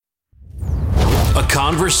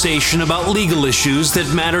conversation about legal issues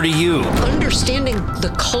that matter to you. Understanding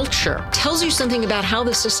the culture tells you something about how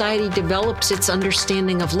the society develops its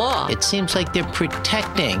understanding of law. It seems like they're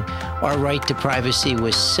protecting our right to privacy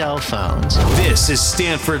with cell phones. This is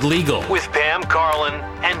Stanford Legal with Pam Carlin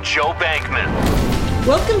and Joe Bankman.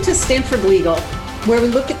 Welcome to Stanford Legal, where we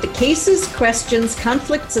look at the cases, questions,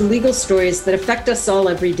 conflicts, and legal stories that affect us all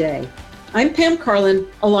every day. I'm Pam Carlin,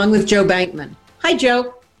 along with Joe Bankman. Hi,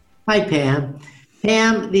 Joe. Hi, Pam.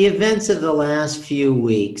 Pam, the events of the last few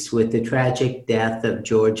weeks with the tragic death of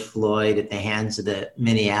George Floyd at the hands of the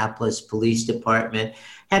Minneapolis Police Department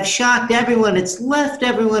have shocked everyone. It's left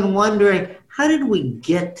everyone wondering, how did we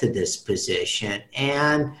get to this position?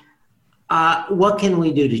 And what can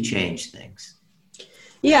we do to change things?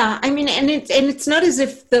 Yeah, I mean, and it's not as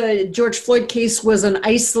if the George Floyd case was an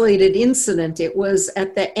isolated incident. It was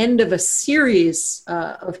at the end of a series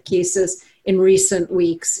of cases in recent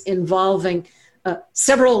weeks involving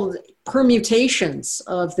several permutations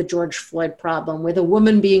of the George Floyd problem, with a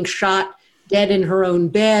woman being shot dead in her own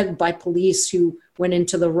bed by police who went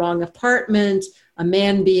into the wrong apartment, a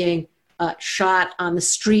man being shot on the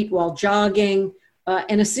street while jogging,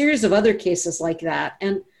 and a series of other cases like that.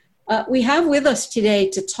 And we have with us today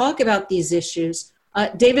to talk about these issues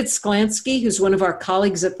David Sklansky, who's one of our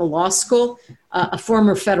colleagues at the law school, a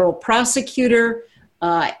former federal prosecutor,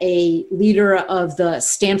 a leader of the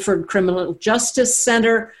Stanford Criminal Justice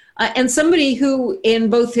Center, and somebody who, in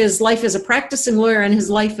both his life as a practicing lawyer and his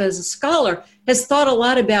life as a scholar, has thought a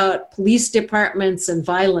lot about police departments and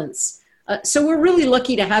violence. So we're really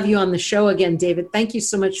lucky to have you on the show again, David. Thank you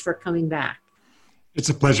so much for coming back. It's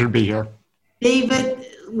a pleasure to be here. David,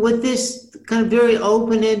 with this kind of very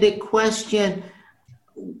open-ended question,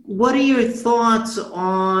 what are your thoughts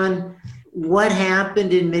on what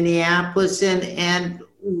happened in Minneapolis and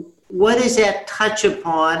what does that touch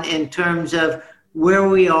upon in terms of where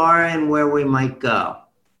we are and where we might go?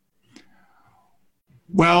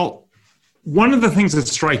 Well, one of the things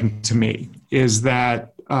that's striking to me is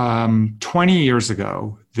that 20 years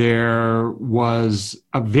ago, there was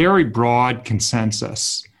a very broad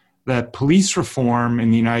consensus that police reform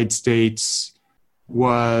in the United States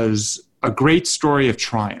was a great story of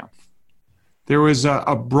triumph. There was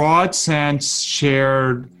a broad sense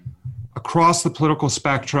shared across the political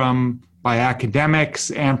spectrum by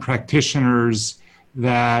academics and practitioners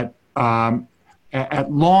that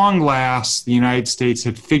at long last, the United States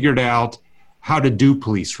had figured out how to do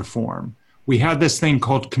police reform. We had this thing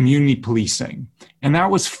called community policing, and that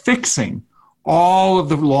was fixing all of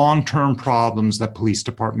the long-term problems that police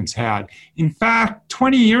departments had. In fact,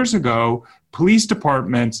 20 years ago, police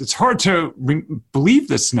departments, it's hard to believe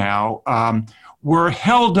this now, were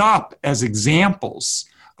held up as examples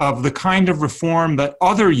of the kind of reform that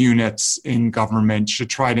other units in government should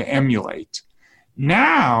try to emulate.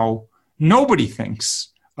 Now, nobody thinks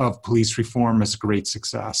of police reform as a great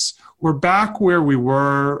success. We're back where we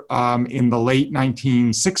were in the late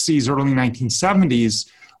 1960s, early 1970s,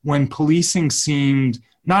 when policing seemed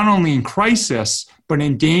not only in crisis, but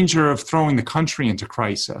in danger of throwing the country into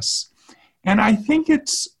crisis. And I think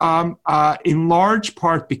it's in large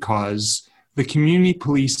part because the community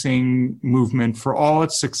policing movement, for all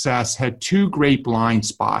its success, had two great blind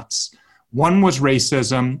spots. One was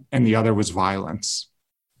racism and the other was violence.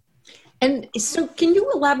 And so can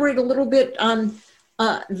you elaborate a little bit on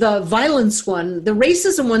the violence one? The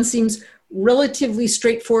racism one seems relatively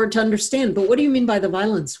straightforward to understand, but what do you mean by the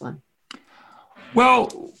violence one?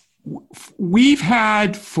 Well, we've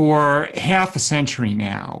had for half a century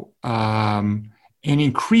now an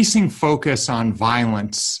increasing focus on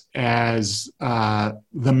violence as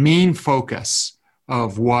the main focus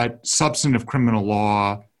of what substantive criminal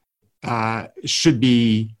law should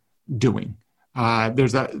be doing.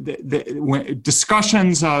 There's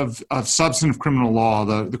discussions of substantive criminal law,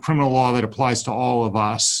 the criminal law that applies to all of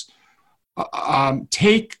us,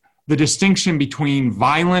 take the distinction between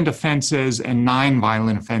violent offenses and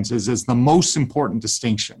non-violent offenses as the most important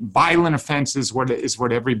distinction. Violent offenses is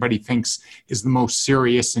what everybody thinks is the most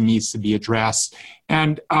serious and needs to be addressed.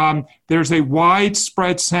 And there's a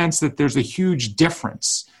widespread sense that there's a huge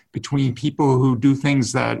difference between people who do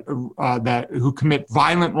things who commit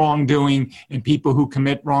violent wrongdoing and people who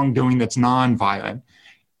commit wrongdoing that's non-violent.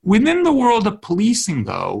 Within the world of policing,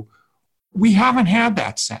 though, we haven't had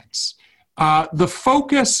that sense. The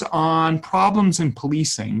focus on problems in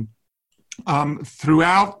policing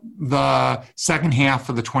throughout the second half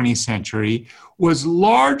of the 20th century was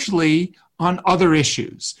largely on other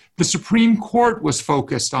issues. The Supreme Court was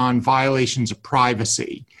focused on violations of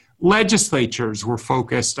privacy. Legislatures were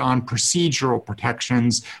focused on procedural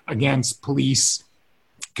protections against police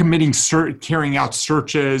carrying out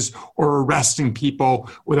searches or arresting people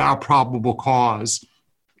without probable cause.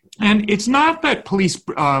 And it's not that police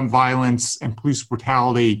violence and police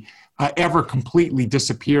brutality ever completely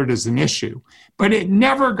disappeared as an issue, but it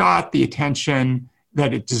never got the attention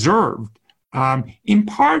that it deserved, in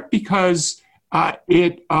part because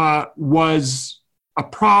it was a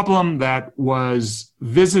problem that was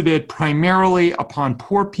visited primarily upon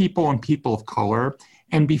poor people and people of color.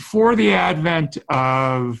 And before the advent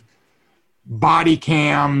of body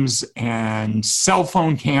cams and cell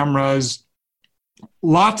phone cameras,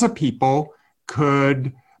 lots of people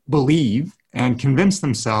could believe and convince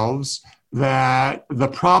themselves that the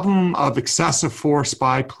problem of excessive force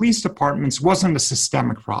by police departments wasn't a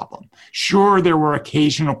systemic problem. Sure, there were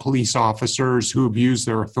occasional police officers who abused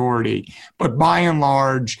their authority, but by and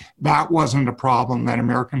large, that wasn't a problem that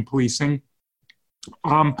American policing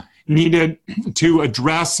needed to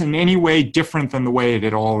address in any way different than the way it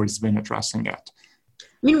had always been addressing it. I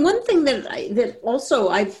mean, one thing that also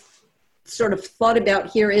I've sort of thought about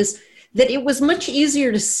here is that it was much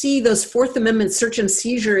easier to see those Fourth Amendment search and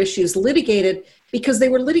seizure issues litigated because they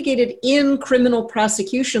were litigated in criminal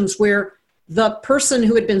prosecutions where the person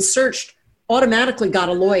who had been searched automatically got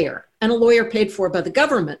a lawyer, and a lawyer paid for by the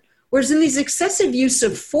government. Whereas in these excessive use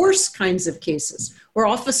of force kinds of cases, where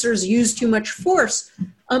officers use too much force,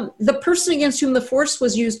 the person against whom the force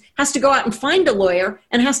was used has to go out and find a lawyer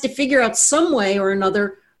and has to figure out some way or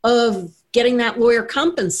another of getting that lawyer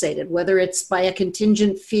compensated, whether it's by a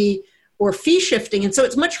contingent fee or fee shifting. And so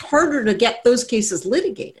it's much harder to get those cases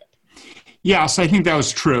litigated. Yes, I think that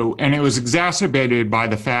was true. And it was exacerbated by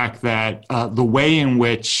the fact that the way in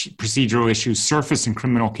which procedural issues surface in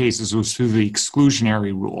criminal cases was through the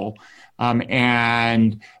exclusionary rule.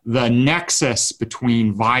 And the nexus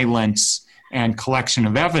between violence and collection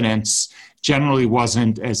of evidence generally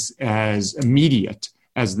wasn't as immediate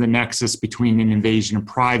as the nexus between an invasion of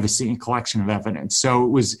privacy and collection of evidence. So it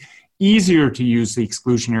was easier to use the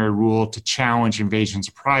exclusionary rule to challenge invasions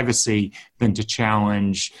of privacy than to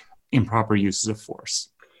challenge improper uses of force.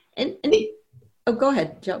 Oh, go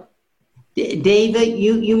ahead, Joe. David,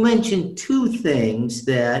 you mentioned two things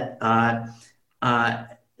that have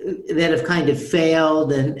kind of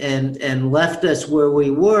failed and left us where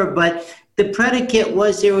we were, but the predicate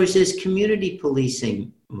was there was this community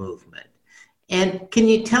policing movement. And can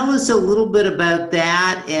you tell us a little bit about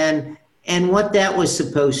that and what that was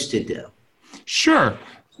supposed to do? Sure.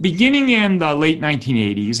 Beginning in the late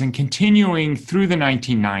 1980s and continuing through the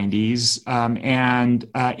 1990s and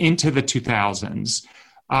into the 2000s,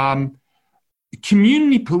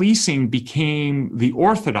 community policing became the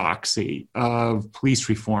orthodoxy of police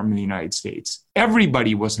reform in the United States.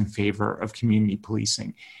 Everybody was in favor of community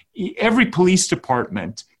policing. Every police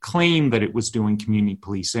department claimed that it was doing community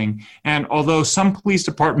policing. And although some police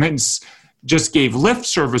departments just gave lip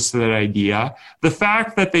service to that idea, the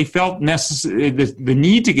fact that they felt necessary, the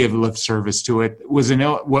need to give lip service to it was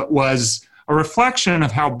a reflection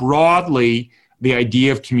of how broadly the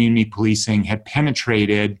idea of community policing had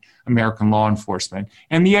penetrated American law enforcement.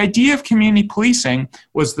 And the idea of community policing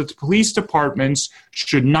was that the police departments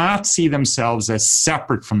should not see themselves as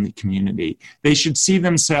separate from the community. They should see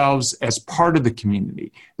themselves as part of the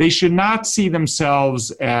community. They should not see themselves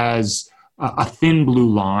as a thin blue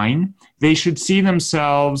line. They should see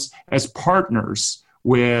themselves as partners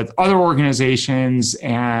with other organizations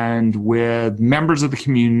and with members of the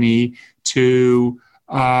community to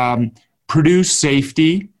produce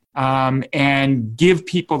safety and give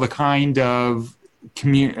people the kind of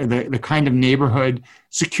the kind of neighborhood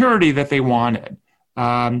security that they wanted.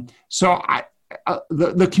 So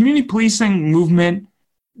the community policing movement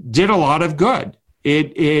did a lot of good.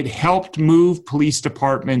 It helped move police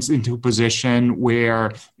departments into a position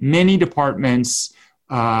where many departments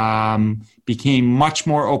became much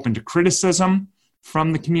more open to criticism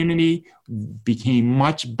from the community, became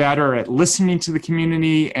much better at listening to the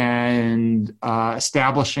community and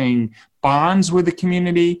establishing bonds with the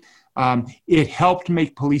community. It helped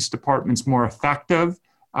make police departments more effective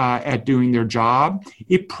at doing their job.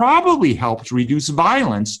 It probably helped reduce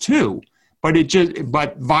violence too.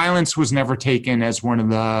 But violence was never taken as one of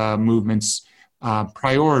the movement's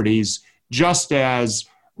priorities, just as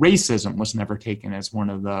racism was never taken as one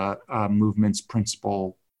of the movement's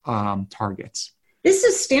principal targets. This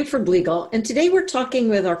is Stanford Legal, and today we're talking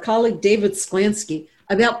with our colleague David Sklansky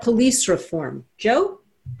about police reform. Joe?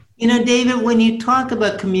 You know, David, when you talk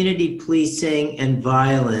about community policing and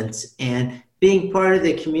violence and being part of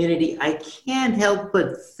the community, I can't help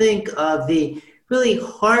but think of the really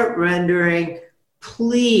heart-rendering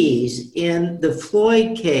pleas in the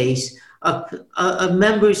Floyd case of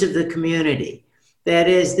members of the community. That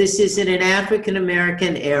is, this is in an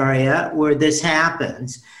African-American area where this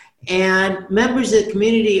happens. And members of the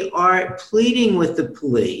community are pleading with the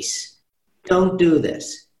police, don't do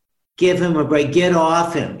this. Give him a break, get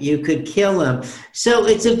off him, you could kill him. So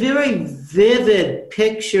it's a very vivid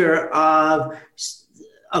picture of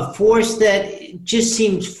a force that just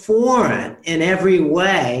seems foreign in every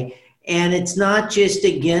way. And it's not just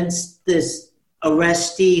against this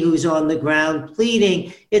arrestee who's on the ground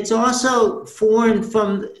pleading, it's also foreign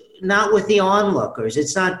from, not with the onlookers.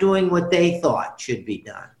 It's not doing what they thought should be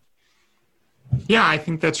done. Yeah, I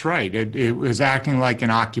think that's right. It was acting like an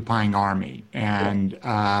occupying army. And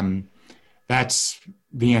that's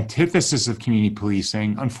the antithesis of community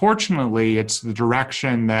policing. Unfortunately, it's the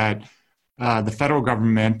direction that the federal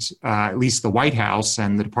government, at least the White House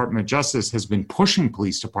and the Department of Justice, has been pushing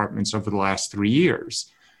police departments over the last 3 years.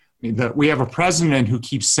 We have a president who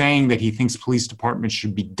keeps saying that he thinks police departments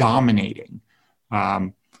should be dominating.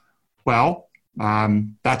 That's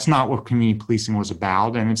not what community policing was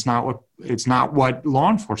about, and it's not what law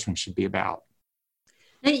enforcement should be about.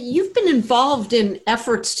 Now, you've been involved in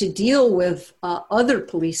efforts to deal with other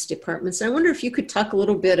police departments. I wonder if you could talk a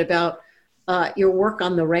little bit about your work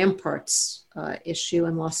on the Ramparts issue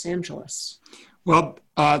in Los Angeles. Well,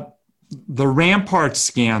 the Ramparts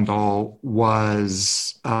scandal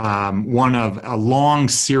was one of a long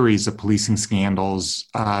series of policing scandals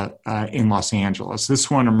in Los Angeles.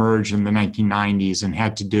 This one emerged in the 1990s and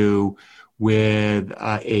had to do with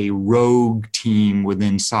a rogue team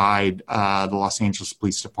inside the Los Angeles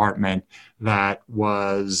Police Department that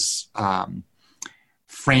was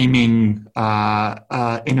framing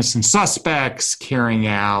innocent suspects, carrying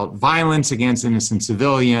out violence against innocent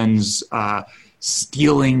civilians,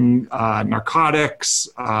 stealing narcotics,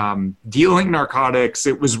 dealing narcotics.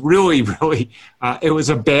 It was really, it was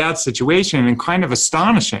a bad situation and kind of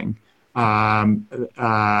astonishing that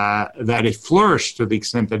it flourished to the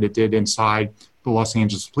extent that it did inside the Los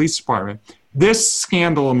Angeles Police Department. This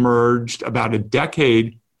scandal emerged about a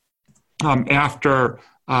decade after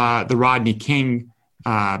the Rodney King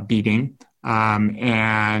beating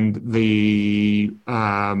and the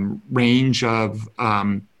range of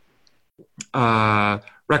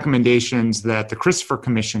recommendations that the Christopher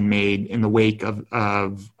Commission made in the wake of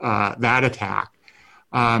that attack.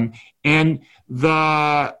 And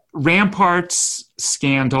the Ramparts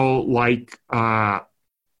scandal, like the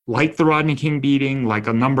Rodney King beating, like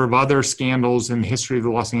a number of other scandals in the history of the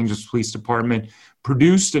Los Angeles Police Department,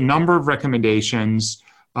 produced a number of recommendations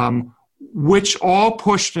which all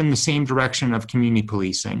pushed in the same direction of community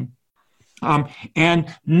policing,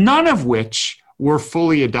 and none of which were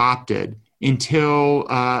fully adopted until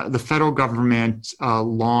the federal government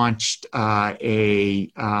launched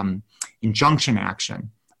a injunction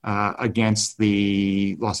action against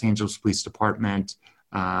the Los Angeles Police Department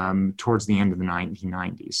towards the end of the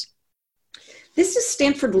 1990s. This is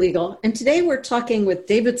Stanford Legal, and today we're talking with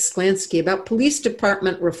David Sklansky about police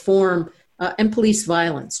department reform and police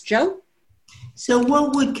violence. Joe? So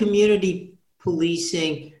what would community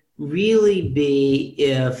policing really be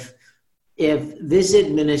if this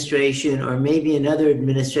administration or maybe another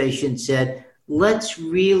administration said, let's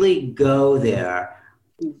really go there?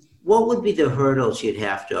 What would be the hurdles you'd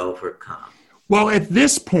have to overcome? Well, at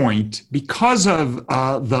this point, because of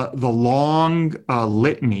the long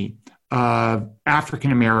litany of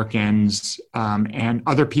African Americans and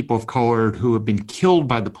other people of color who have been killed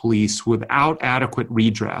by the police without adequate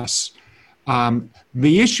redress,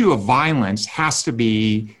 the issue of violence has to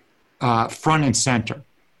be front and center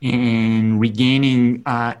in regaining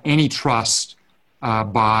any trust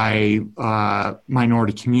by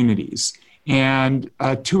minority communities. And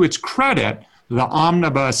to its credit, the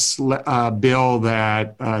omnibus bill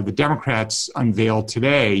that the Democrats unveiled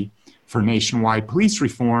today for nationwide police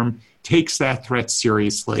reform takes that threat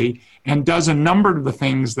seriously and does a number of the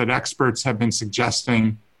things that experts have been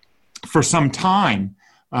suggesting for some time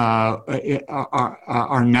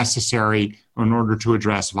are necessary in order to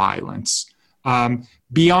address violence.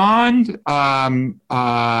 Beyond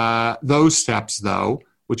those steps, though,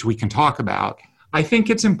 which we can talk about, I think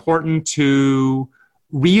it's important to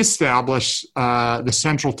reestablish the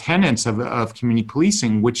central tenets of community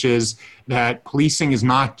policing, which is that policing is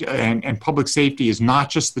not, and public safety is not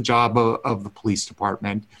just the job of the police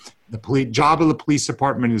department. The job of the police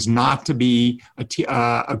department is not to be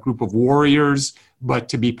a group of warriors, but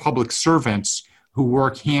to be public servants who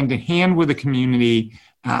work hand in hand with the community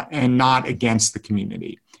and not against the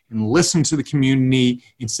community, and listen to the community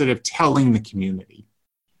instead of telling the community.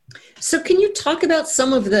 So can you talk about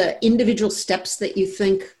some of the individual steps that you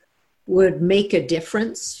think would make a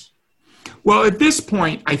difference? Well, at this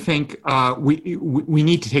point, I think we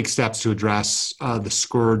need to take steps to address the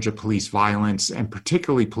scourge of police violence, and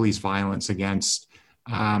particularly police violence against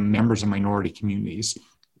members of minority communities.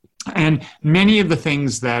 And many of the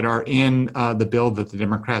things that are in the bill that the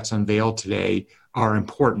Democrats unveiled today are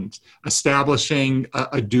important. Establishing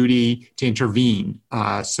a duty to intervene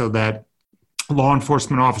so that law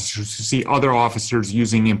enforcement officers who see other officers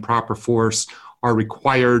using improper force are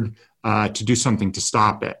required to do something to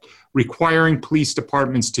stop it. Requiring police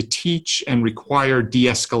departments to teach and require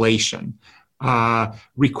de-escalation.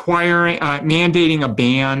 Mandating a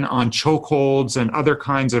ban on chokeholds and other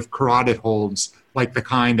kinds of carotid holds, like the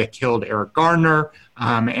kind that killed Eric Gardner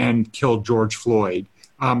and killed George Floyd.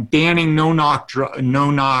 Banning no-knock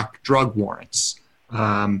drug warrants.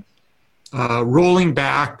 Rolling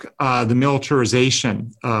back the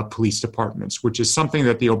militarization of police departments, which is something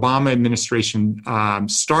that the Obama administration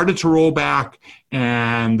started to roll back,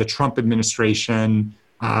 and the Trump administration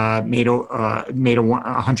made a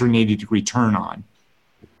 180-degree turn on.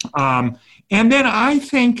 And then I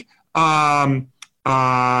think having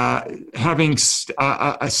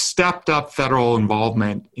a stepped up federal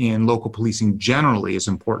involvement in local policing generally is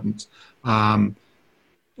important.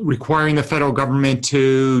 Requiring the federal government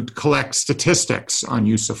to collect statistics on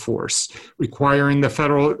use of force, requiring the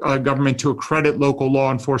federal government to accredit local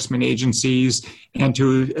law enforcement agencies and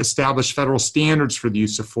to establish federal standards for the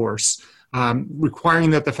use of force, requiring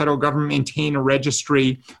that the federal government maintain a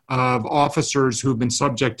registry of officers who've been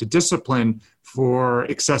subject to discipline for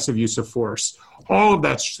excessive use of force. All of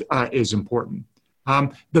that is important.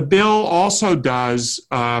 The bill also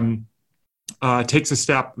takes a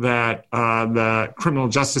step that the Criminal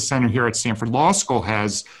Justice Center here at Stanford Law School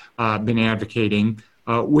has been advocating,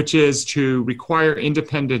 which is to require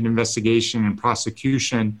independent investigation and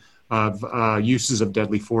prosecution of uses of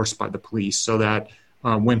deadly force by the police, so that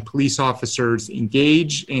when police officers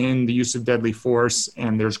engage in the use of deadly force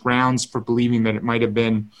and there's grounds for believing that it might have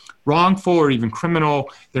been wrongful or even criminal,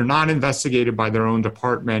 they're not investigated by their own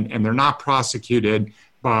department and they're not prosecuted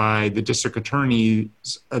by the district attorneys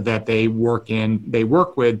that they work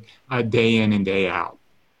with day in and day out.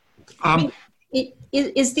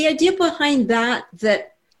 Is the idea behind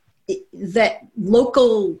that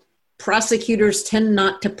local prosecutors tend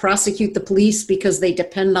not to prosecute the police because they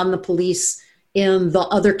depend on the police in the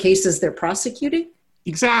other cases they're prosecuting?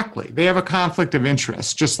 Exactly. They have a conflict of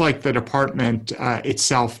interest, just like the department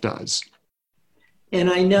itself does. And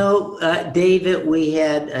I know, David, we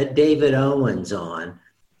had David Owens on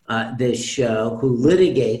this show, who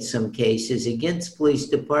litigates some cases against police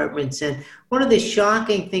departments. And one of the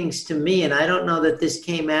shocking things to me, and I don't know that this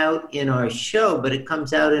came out in our show, but it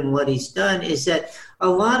comes out in what he's done, is that a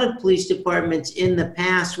lot of police departments in the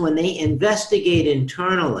past, when they investigate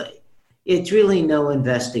internally, it's really no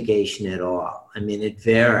investigation at all. I mean, it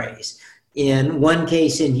varies. In one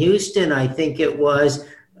case in Houston, I think it was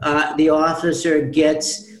the officer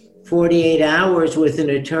gets 48 hours with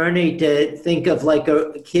an attorney to think of like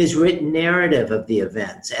his written narrative of the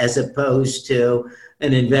events, as opposed to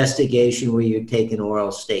an investigation where you take an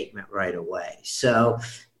oral statement right away. So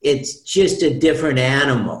it's just a different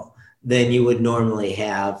animal than you would normally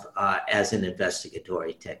have as an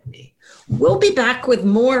investigatory technique. We'll be back with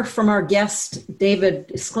more from our guest, David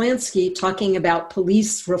Sklansky, talking about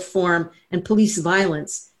police reform and police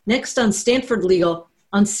violence, next on Stanford Legal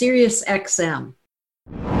on Sirius XM.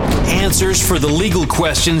 Answers for the legal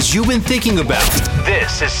questions you've been thinking about.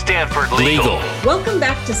 This is Stanford Legal. Welcome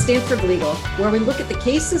back to Stanford Legal, where we look at the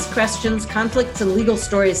cases, questions, conflicts, and legal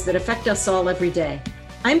stories that affect us all every day.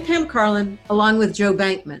 I'm Pam Carlin, along with Joe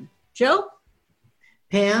Bankman. Joe?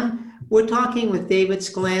 Pam, we're talking with David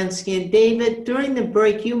Sklansky. And David, during the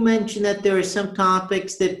break, you mentioned that there are some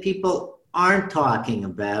topics that people aren't talking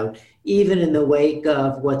about, even in the wake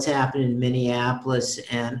of what's happened in Minneapolis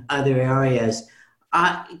and other areas.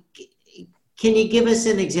 Can you give us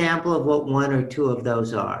an example of what one or two of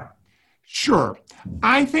those are? Sure.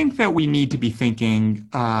 I think that we need to be thinking,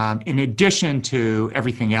 in addition to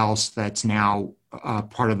everything else that's now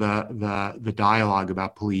part of the dialogue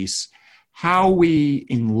about police, how we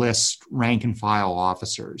enlist rank and file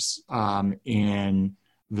officers in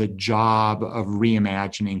the job of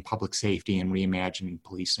reimagining public safety and reimagining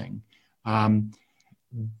policing.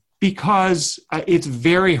 Because it's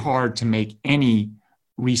very hard to make any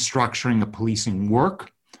restructuring of policing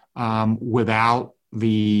work without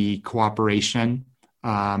the cooperation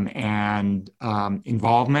and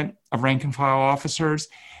involvement of rank and file officers.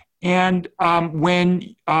 And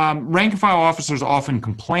when rank and file officers often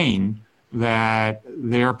complain that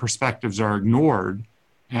their perspectives are ignored,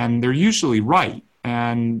 and they're usually right,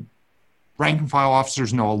 and rank and file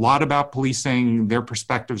officers know a lot about policing. Their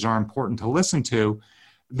perspectives are important to listen to.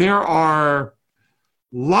 There are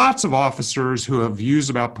lots of officers who have views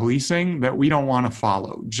about policing that we don't want to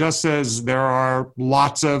follow, just as there are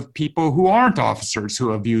lots of people who aren't officers who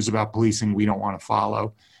have views about policing we don't want to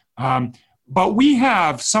follow. But we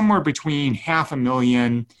have somewhere between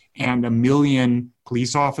 500,000 and 1 million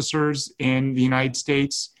police officers in the United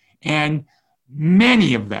States, and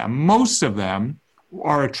many of them, most of them,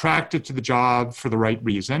 are attracted to the job for the right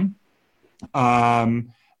reason.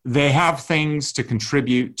 They have things to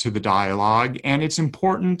contribute to the dialogue, and it's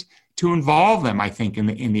important to involve them, I think,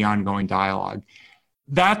 in the ongoing dialogue.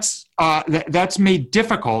 That's made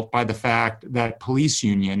difficult by the fact that police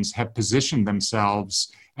unions have positioned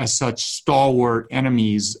themselves as such stalwart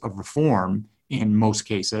enemies of reform in most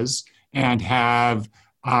cases, and have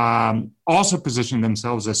also positioned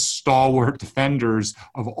themselves as stalwart defenders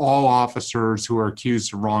of all officers who are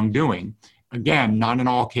accused of wrongdoing. Again, not in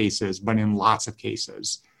all cases, but in lots of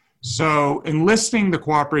cases. So enlisting the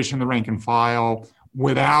cooperation of the rank and file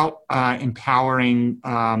without empowering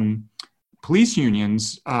police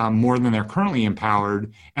unions more than they're currently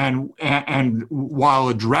empowered, and while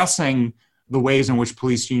addressing the ways in which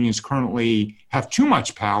police unions currently have too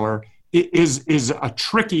much power, is a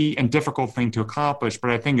tricky and difficult thing to accomplish,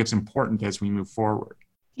 but I think it's important as we move forward.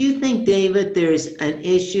 Do you think, David, there's an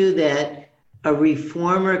issue that a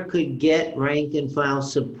reformer could get rank and file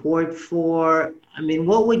support for? I mean,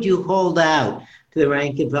 what would you hold out to the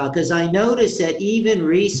rank and file? Because I noticed that even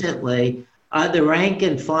recently, the rank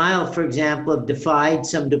and file, for example, have defied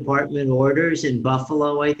some department orders in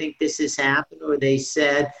Buffalo. I think this has happened, or they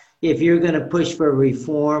said, if you're going to push for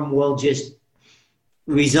reform, we'll just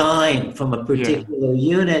resign from a particular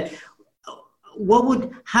unit.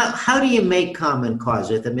 How do you make common cause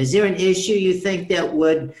with them? Is there an issue you think that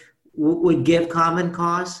would give common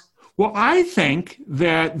cause? Well, I think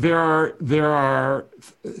that there are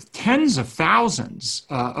tens of thousands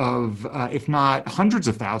of, if not hundreds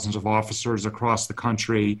of thousands of officers across the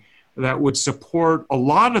country that would support a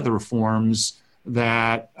lot of the reforms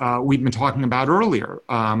that we've been talking about earlier.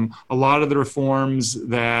 A lot of the reforms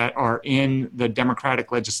that are in the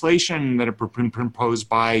Democratic legislation that have been proposed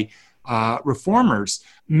by reformers.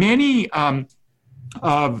 Many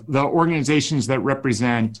of the organizations that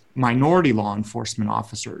represent minority law enforcement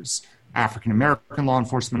officers, African American law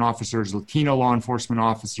enforcement officers, Latino law enforcement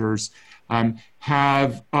officers,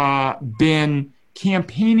 have been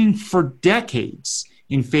campaigning for decades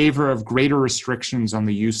in favor of greater restrictions on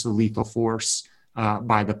the use of lethal force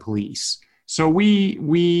by the police. So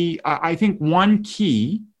I think one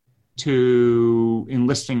key to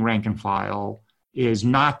enlisting rank and file is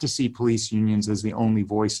not to see police unions as the only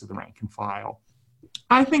voice of the rank and file.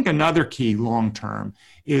 I think another key long-term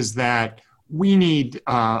is that we need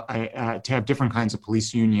to have different kinds of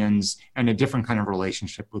police unions and a different kind of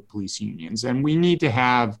relationship with police unions. And we need to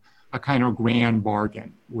have a kind of grand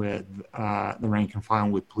bargain with the rank and file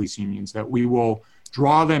with police unions, that we will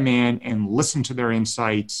draw them in and listen to their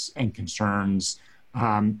insights and concerns,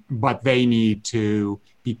 but they need to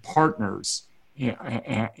be partners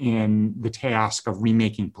in the task of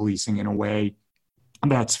remaking policing in a way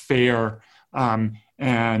that's fair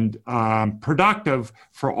and productive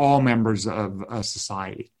for all members of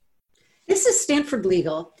society. This is Stanford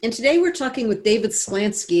Legal, and today we're talking with David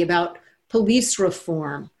Slansky about police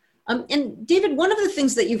reform. And David, one of the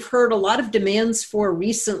things that you've heard a lot of demands for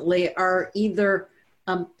recently are either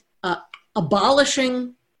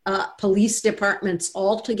abolishing police departments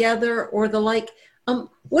altogether or the like.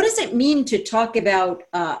 What does it mean to talk about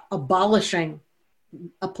abolishing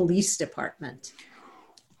a police department?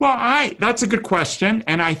 Well, that's a good question.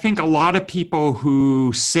 And I think a lot of people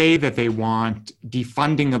who say that they want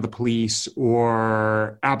defunding of the police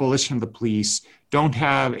or abolition of the police don't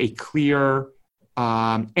have a clear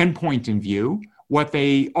endpoint in view. What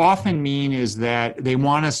they often mean is that they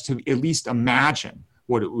want us to at least imagine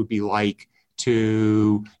what it would be like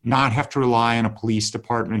to not have to rely on a police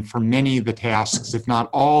department for many of the tasks, if not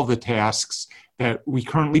all the tasks, that we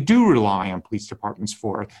currently do rely on police departments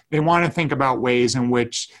for. They want to think about ways in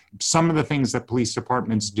which some of the things that police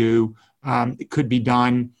departments do could be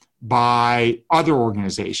done by other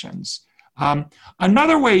organizations. Are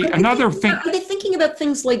they thinking about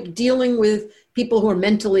things like dealing with people who are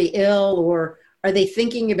mentally ill, or are they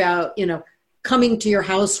thinking about, coming to your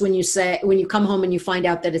house when you come home and you find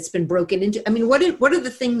out that it's been broken into? I mean, what are the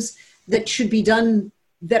things that should be done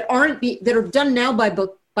that are done now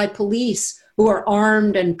by police who are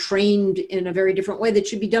armed and trained in a very different way, that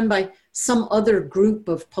should be done by some other group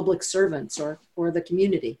of public servants or the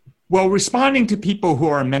community? Well, responding to people who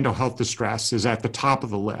are in mental health distress is at the top of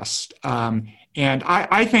the list. And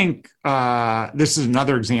I think this is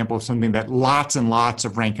another example of something that lots and lots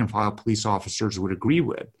of rank and file police officers would agree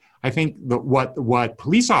with. I think that what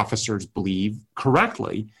police officers believe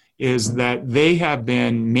correctly is that they have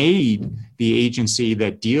been made the agency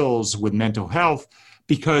that deals with mental health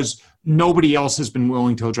because nobody else has been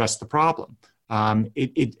willing to address the problem.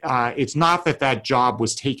 It's not that job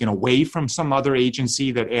was taken away from some other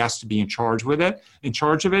agency that asked to be in charge of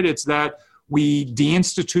it. It's that we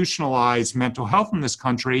deinstitutionalized mental health in this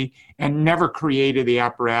country and never created the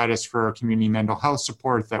apparatus for community mental health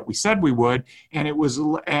support that we said we would,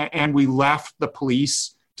 and we left the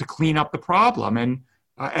police to clean up the problem, and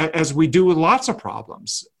as we do with lots of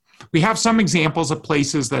problems. We have some examples of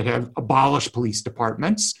places that have abolished police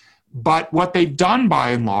departments, but what they've done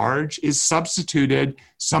by and large is substituted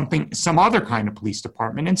some other kind of police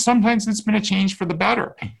department, and sometimes it's been a change for the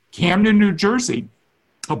better. Camden, New Jersey,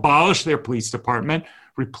 abolished their police department,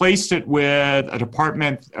 replaced it with a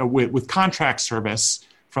department with contract service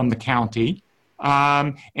from the county,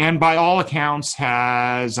 and by all accounts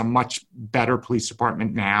has a much better police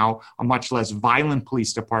department now, a much less violent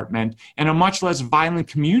police department, and a much less violent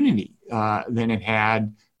community than it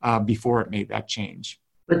had before it made that change.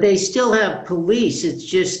 But they still have police. It's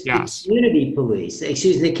just the community police,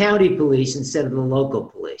 the county police instead of the local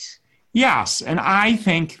police. Yes, and I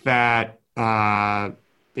think that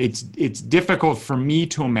it's difficult for me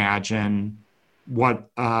to imagine what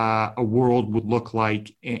a world would look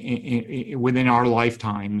like within our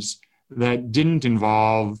lifetimes that didn't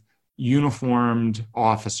involve uniformed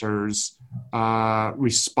officers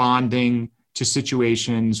responding to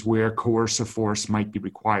situations where coercive force might be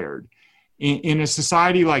required. In a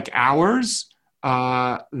society like ours,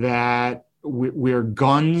 where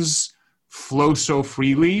guns flow so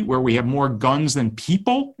freely, where we have more guns than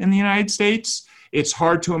people in the United States, it's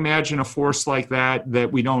hard to imagine a force like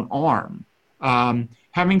that we don't arm.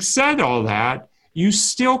 Having said all that, you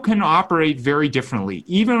still can operate very differently.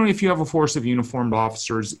 Even if you have a force of uniformed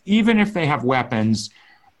officers, even if they have weapons,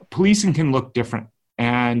 policing can look different.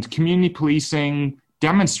 And community policing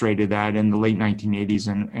demonstrated that in the late 1980s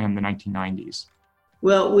and the 1990s.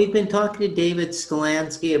 Well, we've been talking to David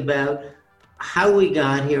Skolansky about how we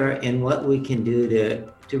got here and what we can do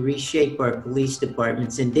to reshape our police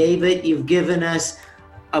departments. And David, you've given us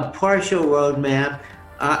a partial roadmap.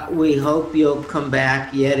 We hope you'll come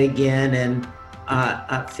back yet again and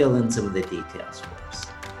fill in some of the details for us.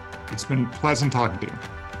 It's been pleasant talking to you.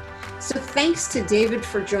 So thanks to David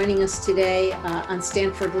for joining us today on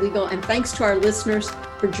Stanford Legal, and thanks to our listeners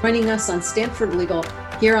for joining us on Stanford Legal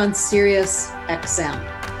here on Sirius XM.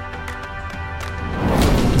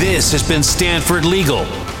 This has been Stanford Legal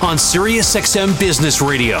on Sirius XM Business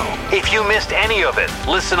Radio. If you missed any of it,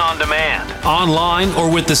 listen on demand, online, or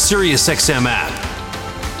with the Sirius XM app.